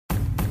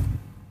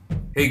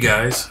Hey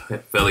guys,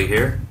 Felly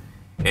here,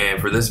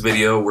 and for this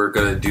video we're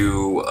going to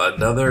do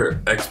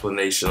another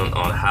explanation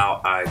on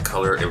how I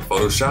color in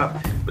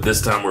Photoshop, but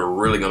this time we're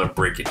really going to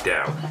break it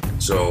down.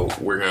 So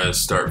we're going to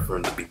start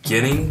from the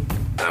beginning.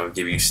 I will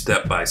give you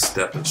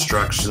step-by-step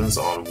instructions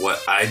on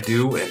what I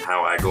do and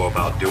how I go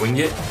about doing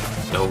it.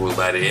 And we'll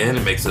let it in,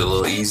 it makes it a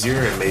little easier,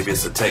 and maybe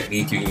it's a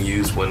technique you can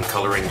use when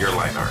coloring your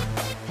line art.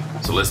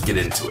 So let's get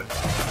into it.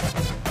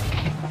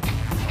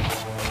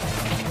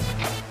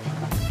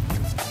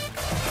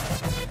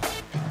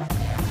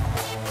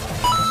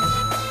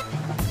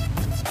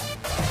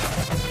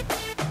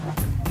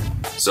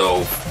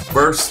 So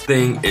first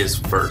thing is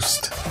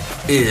first,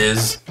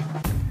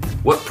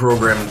 what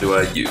program do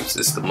I use?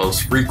 It's the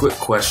most frequent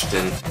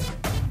question,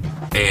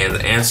 and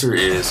the answer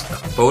is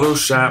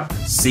Photoshop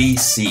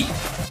CC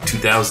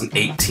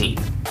 2018.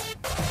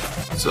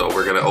 So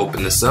we're gonna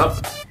open this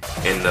up,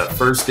 and the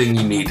first thing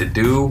you need to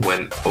do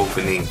when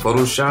opening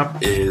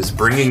Photoshop is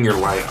bring in your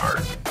line art.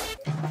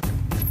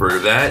 For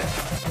that,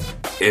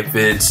 if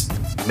it's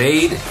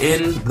made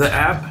in the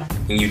app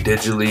and you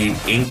digitally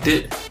inked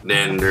it,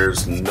 then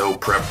there's no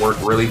prep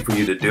work really for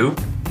you to do.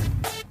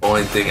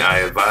 Only thing I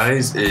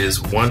advise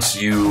is once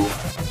you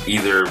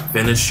either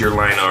finish your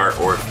line art,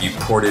 or if you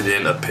ported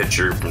in a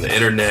picture from the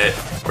internet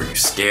or you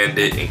scanned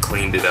it and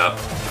cleaned it up,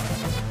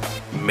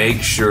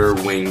 make sure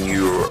when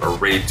you are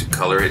ready to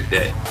color it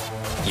that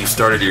you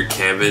started your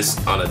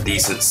canvas on a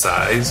decent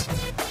size.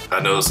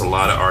 I notice a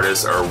lot of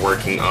artists are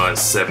working on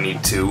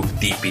 72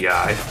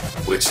 dpi,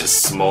 which is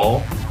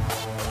small,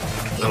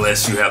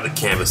 unless you have the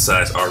canvas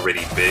size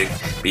already big.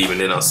 But even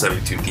then, on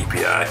 72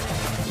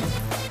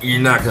 dpi, you're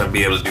not going to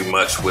be able to do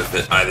much with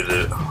it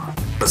either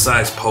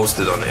besides post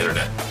it on the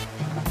internet.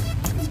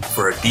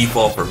 For a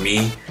default for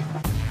me,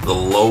 the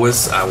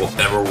lowest I will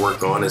ever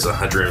work on is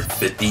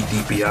 150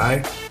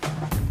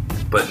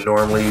 dpi, but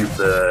normally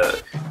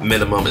the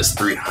minimum is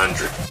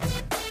 300.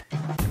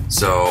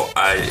 So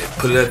I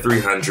put it at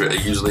 300. I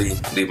usually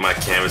leave my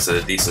canvas at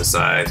a decent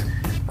size,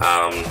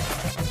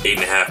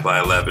 8.5 by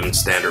 11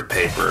 standard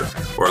paper,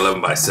 or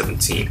 11 by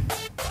 17.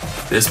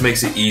 This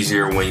makes it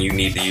easier when you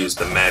need to use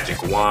the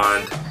magic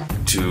wand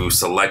to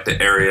select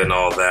the area and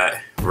all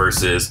that,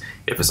 versus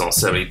if it's on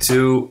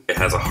 72, it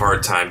has a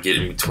hard time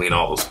getting between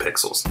all those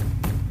pixels.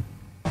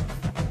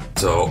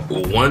 So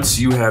once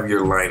you have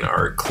your line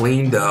art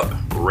cleaned up,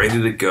 ready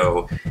to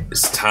go,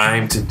 it's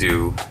time to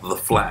do the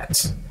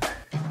flats,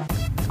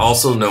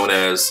 also known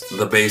as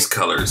the base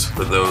colors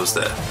for those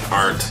that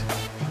aren't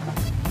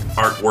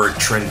artwork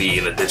trendy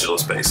in the digital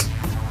space.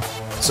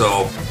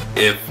 So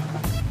if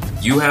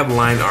you have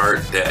line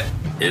art that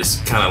is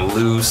kind of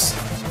loose,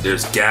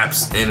 there's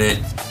gaps in it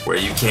where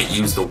you can't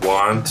use the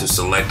wand to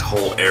select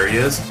whole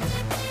areas,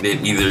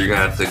 then either you're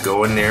gonna have to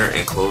go in there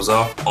and close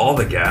off all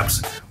the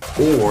gaps,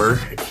 or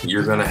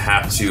you're gonna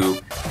have to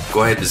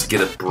go ahead and just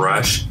get a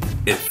brush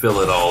and fill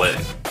it all in.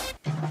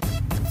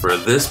 For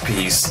this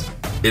piece,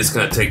 it's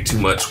gonna take too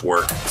much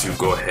work to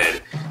go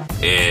ahead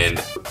and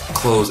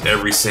close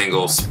every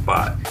single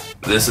spot.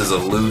 This is a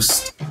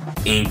loose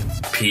ink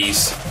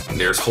piece, and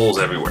there's holes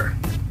everywhere.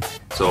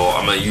 So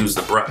I'm gonna use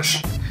the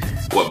brush.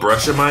 What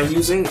brush am I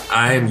using?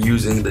 I am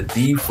using the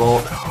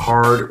default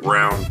hard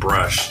round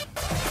brush.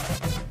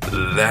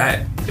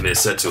 That is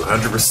set to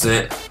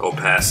 100%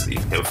 opacity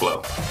and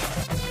flow.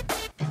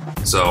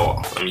 So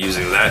I'm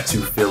using that to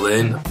fill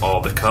in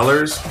all the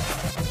colors.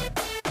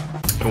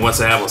 And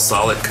once I have a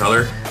solid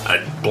color,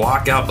 I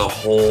block out the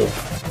whole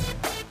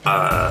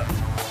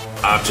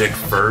object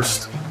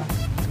first.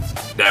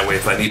 That way,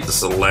 if I need to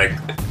select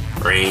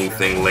or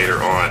anything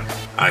later on,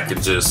 I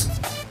can just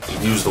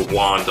use the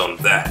wand on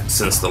that,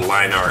 since the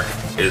line art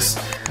is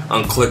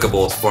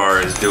unclickable as far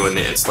as doing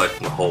it and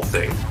selecting the whole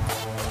thing.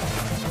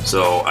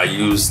 So I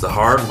use the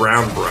hard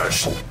round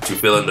brush to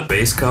fill in the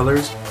base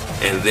colors,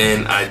 and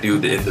then I do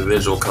the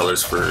individual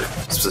colors for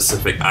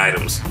specific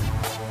items.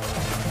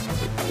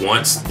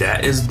 Once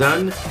that is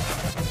done,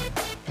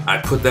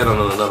 I put that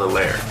on another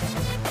layer.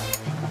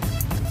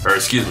 Or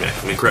excuse me,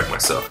 let me correct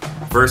myself.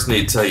 First, I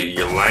need to tell you,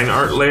 your line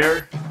art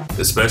layer,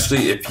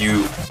 especially if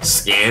you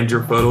scanned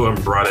your photo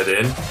and brought it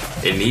in,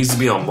 it needs to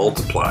be on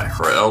multiply,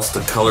 or else the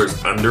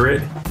colors under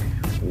it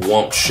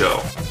won't show.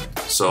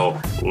 So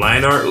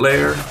line art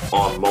layer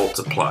on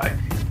multiply.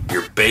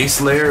 Your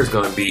base layer is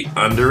going to be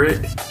under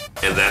it,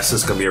 and that's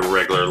just going to be a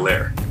regular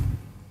layer.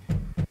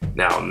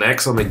 Now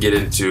next I'm going to get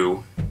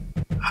into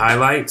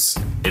highlights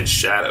and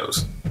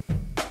shadows.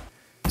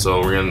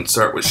 So we're going to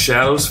start with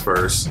shadows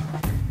first.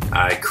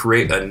 I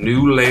create a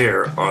new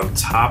layer on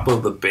top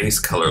of the base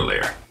color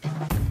layer.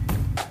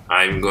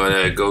 I'm going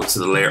to go to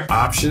the layer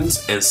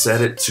options and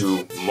set it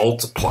to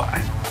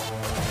multiply.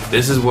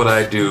 This is what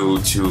I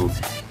do to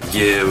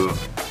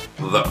give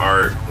the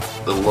art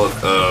the look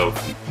of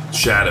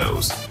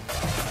shadows.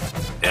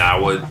 And I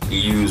would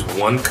use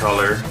one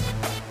color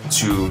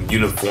to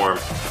uniform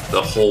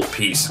the whole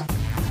piece.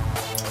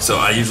 So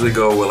I usually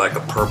go with like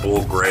a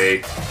purple, gray,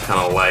 kind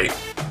of light,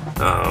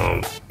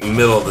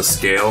 middle of the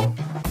scale.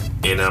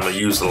 And I'm going to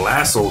use the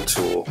lasso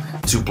tool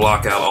to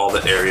block out all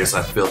the areas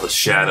I feel the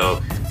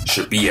shadow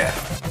should be at.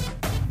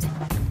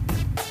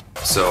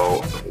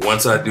 So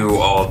once I do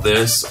all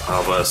this,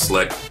 I'm gonna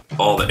select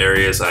all the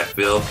areas I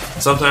fill.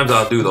 Sometimes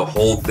I'll do the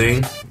whole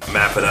thing,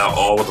 map it out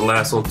all with the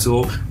lasso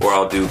tool, or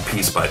I'll do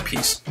piece by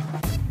piece.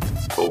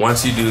 But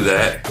once you do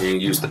that, you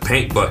can use the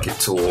paint bucket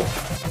tool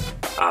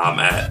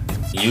at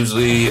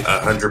usually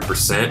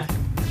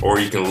 100%, or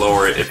you can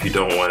lower it if you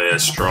don't want it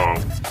as strong.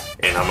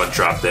 And I'm gonna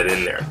drop that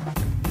in there.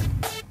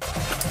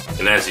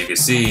 And as you can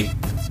see,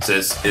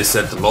 since it's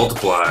set to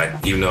multiply,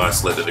 even though I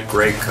selected a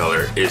gray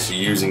color, it's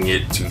using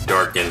it to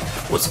darken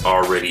what's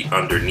already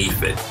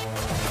underneath it.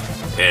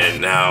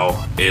 And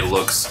now it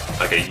looks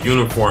like a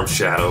uniform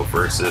shadow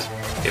versus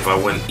if I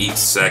went each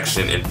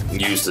section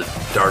and used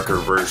a darker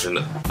version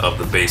of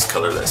the base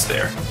color that's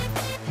there.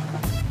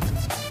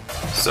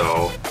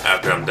 So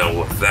after I'm done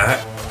with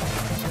that,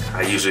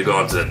 I usually go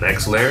on to the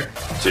next layer.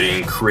 So you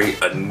can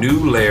create a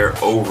new layer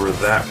over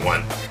that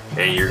one.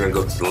 And you're gonna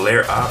go to the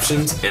layer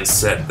options and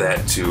set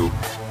that to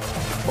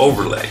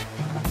overlay.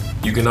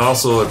 You can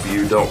also, if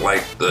you don't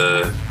like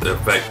the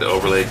effect the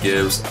overlay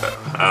gives,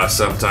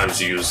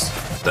 sometimes use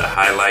the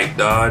highlight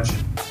dodge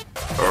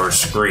or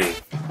screen.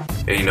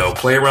 And you know,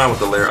 play around with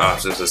the layer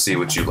options to see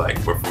what you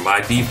like. But for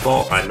my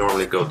default, I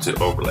normally go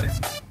to overlay.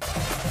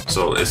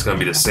 So it's gonna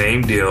be the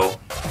same deal.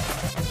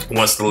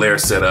 Once the layer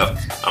is set up,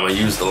 I'm gonna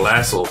use the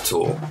lasso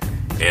tool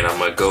and I'm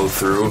gonna go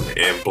through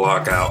and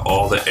block out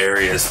all the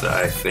areas that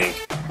I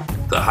think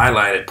the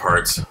highlighted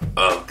parts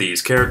of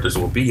these characters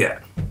will be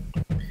at.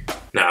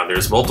 Now,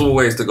 there's multiple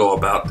ways to go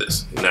about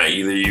this. Now,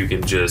 either you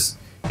can just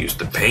use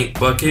the paint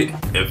bucket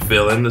and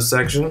fill in the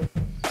section,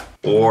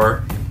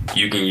 or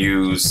you can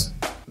use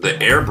the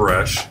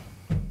airbrush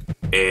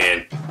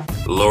and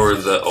lower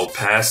the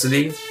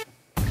opacity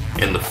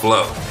and the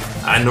flow.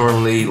 I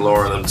normally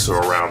lower them to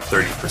around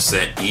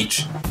 30%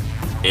 each,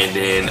 and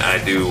then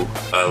I do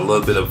a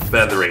little bit of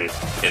feathering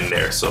in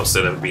there. So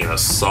instead of being a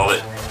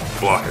solid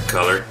block of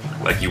color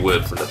like you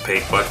would for the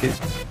paint bucket,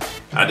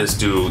 I just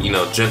do, you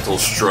know, gentle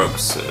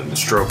strokes and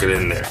stroke it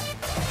in there.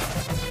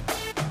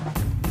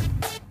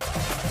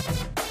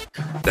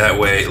 That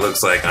way it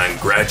looks like I'm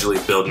gradually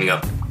building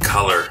up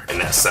color in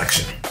that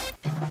section.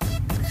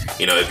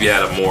 You know, if you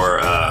had a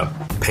more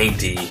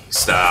painty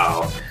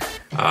style,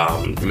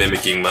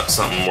 mimicking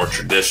something more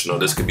traditional,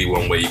 this could be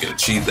one way you can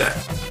achieve that.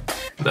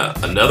 Now,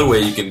 another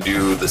way you can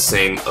do the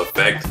same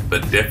effect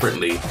but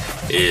differently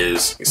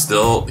is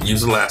still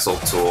use the lasso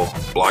tool,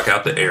 block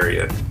out the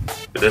area,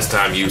 but this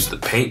time use the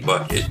paint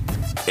bucket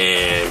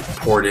and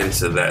pour it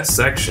into that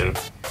section,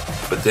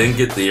 but then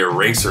get the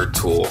eraser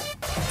tool,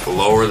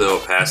 lower the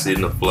opacity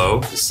and the flow,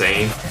 the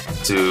same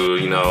to,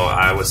 you know,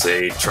 I would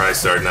say try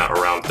starting out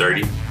around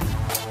 30.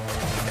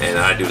 And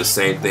I do the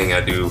same thing, I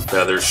do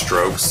feather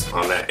strokes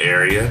on that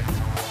area,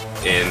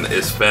 and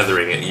it's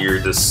feathering it. You're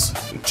just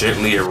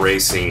gently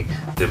erasing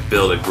to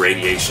build a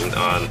gradation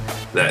on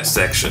that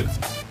section.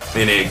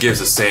 And it gives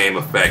the same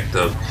effect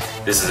of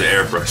this is an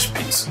airbrush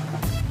piece,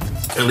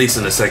 at least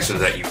in the sections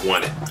that you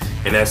want it.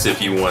 And that's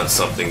if you want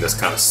something that's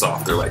kind of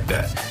softer like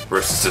that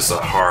versus just a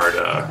hard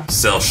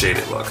cell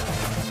shaded look.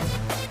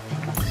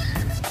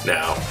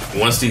 Now,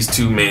 once these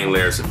two main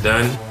layers are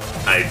done,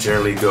 I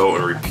generally go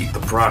and repeat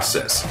the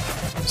process.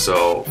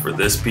 So for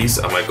this piece,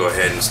 I might go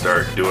ahead and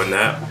start doing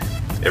that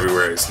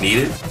everywhere it's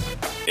needed,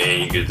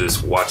 and you can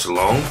just watch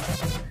along,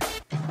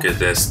 because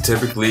that's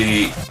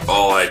typically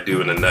all I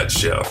do in a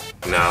nutshell.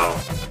 Now,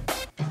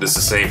 this is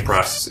the same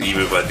process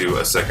even if I do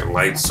a second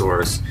light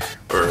source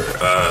or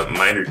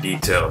minor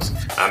details.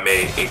 I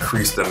may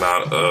increase the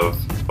amount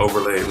of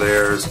overlay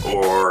layers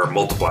or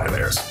multiply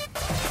layers.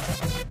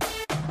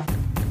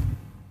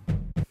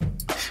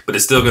 But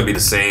it's still going to be the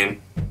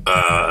same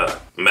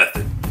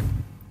method.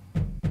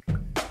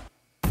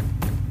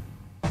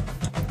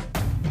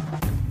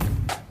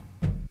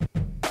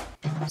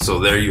 So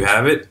there you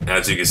have it.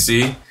 As you can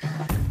see,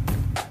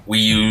 we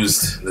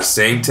used the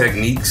same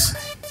techniques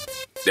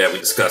that we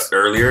discussed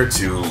earlier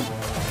to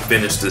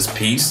finish this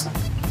piece.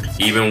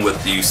 Even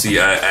with, you see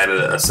I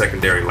added a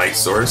secondary light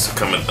source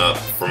coming up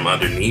from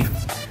underneath.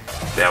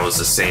 That was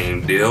the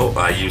same deal.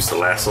 I used the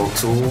lasso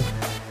tool,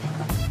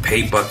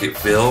 paint bucket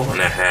fill,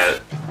 and I had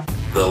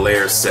the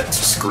layer set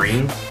to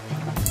screen,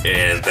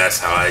 and that's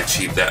how I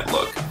achieved that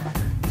look.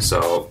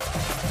 So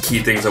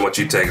key things I want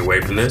you to take away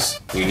from this: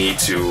 you need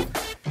to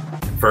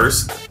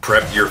first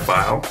prep your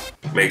file,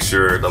 make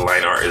sure the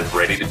line art is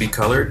ready to be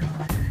colored.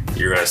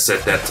 You're going to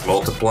set that to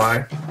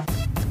multiply,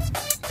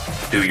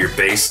 do your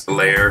base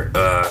layer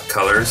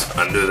colors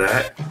under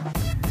that,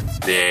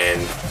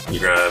 then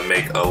you're going to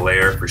make a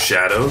layer for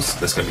shadows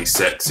that's going to be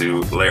set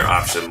to layer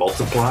option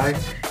multiply,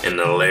 and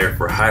the layer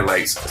for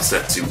highlights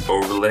set to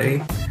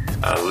overlay,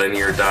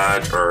 linear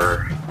dodge, or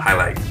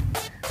highlight,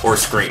 or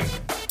screen.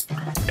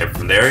 And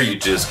from there you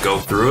just go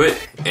through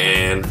it,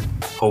 and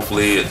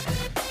hopefully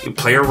you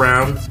play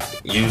around,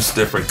 use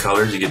different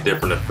colors, you get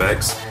different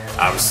effects.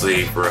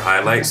 Obviously for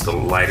highlights, the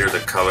lighter the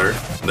color,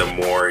 the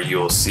more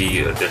you'll see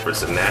a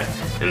difference in that.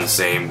 And the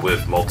same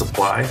with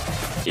multiply.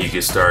 You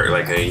can start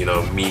like a, you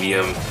know,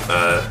 medium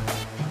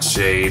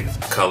shade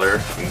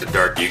color, and the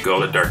darker you go,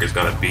 the darker it's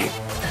gonna be.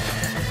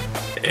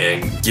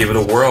 and give it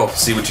a whirl.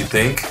 See what you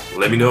think.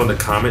 Let me know in the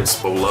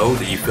comments below.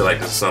 Do you feel like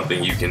this is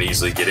something you can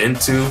easily get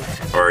into,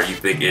 or you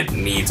think it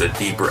needs a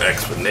deeper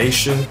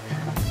explanation?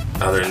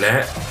 Other than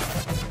that,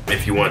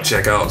 if you want to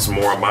check out some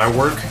more of my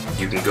work,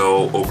 you can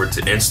go over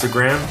to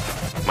Instagram.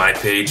 My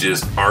page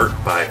is Art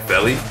by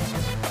Felly,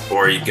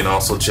 or you can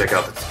also check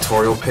out the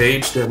tutorial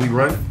page that we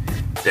run.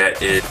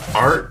 That is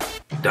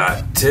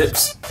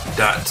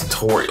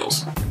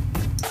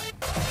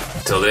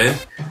art.tips.tutorials. Till then,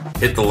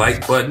 hit the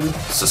like button,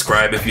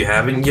 subscribe if you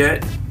haven't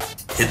yet,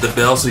 hit the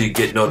bell so you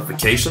get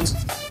notifications,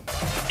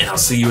 and I'll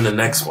see you in the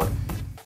next one.